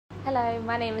Hello,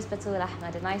 my name is Batul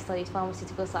Ahmed and I studied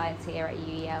Pharmaceutical Science here at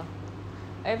UEL.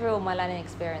 Overall, my learning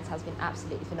experience has been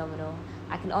absolutely phenomenal.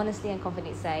 I can honestly and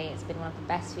confidently say it's been one of the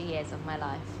best few years of my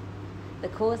life. The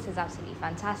course is absolutely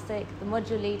fantastic. The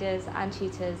module leaders and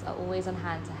tutors are always on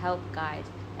hand to help, guide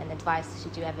and advise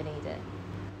should you ever need it.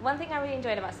 One thing I really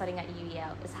enjoyed about studying at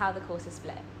UEL is how the course is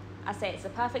split. I say it's a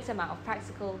perfect amount of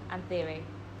practical and theory.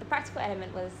 The practical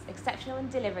element was exceptional in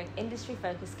delivering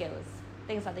industry-focused skills.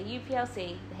 Things like the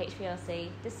UPLC, the HPLC,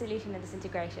 dissolution and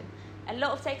disintegration. A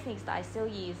lot of techniques that I still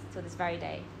use to this very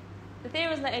day. The theory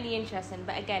was not only interesting,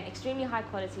 but again, extremely high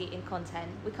quality in content.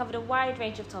 We covered a wide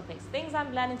range of topics, things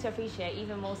I'm learning to appreciate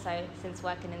even more so since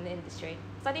working in the industry.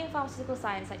 Studying pharmaceutical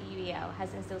science at UEL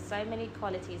has instilled so many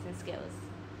qualities and skills.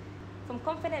 From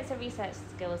confidence and research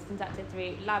skills conducted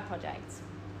through lab projects,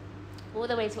 all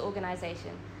the way to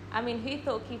organisation. I mean, who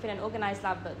thought keeping an organised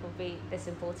lab book would be this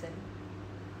important?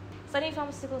 Studying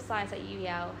pharmaceutical science at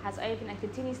UEL has opened and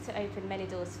continues to open many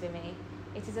doors for me.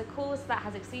 It is a course that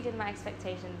has exceeded my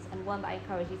expectations and one that I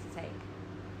encourage you to take.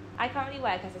 I currently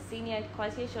work as a senior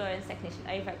quality assurance technician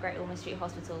over at Great Ormond Street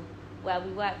Hospital, where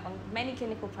we work on many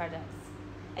clinical products.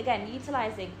 Again,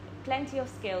 utilising plenty of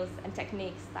skills and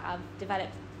techniques that I've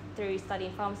developed through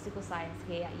studying pharmaceutical science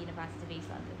here at University of East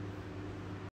London.